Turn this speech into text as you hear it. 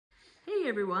Hey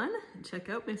everyone, check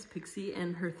out Miss Pixie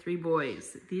and her 3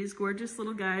 boys. These gorgeous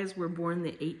little guys were born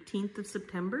the 18th of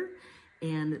September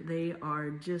and they are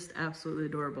just absolutely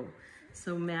adorable.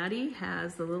 So Maddie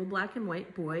has the little black and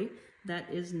white boy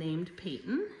that is named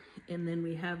Peyton, and then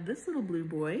we have this little blue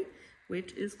boy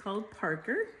which is called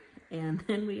Parker, and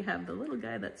then we have the little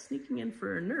guy that's sneaking in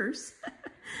for a nurse.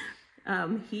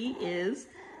 He is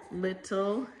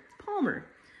little Palmer.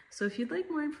 So if you'd like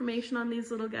more information on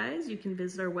these little guys, you can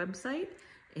visit our website,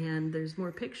 and there's more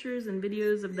pictures and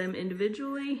videos of them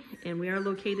individually, and we are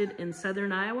located in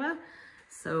southern Iowa.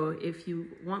 So if you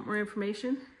want more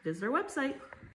information, visit our website.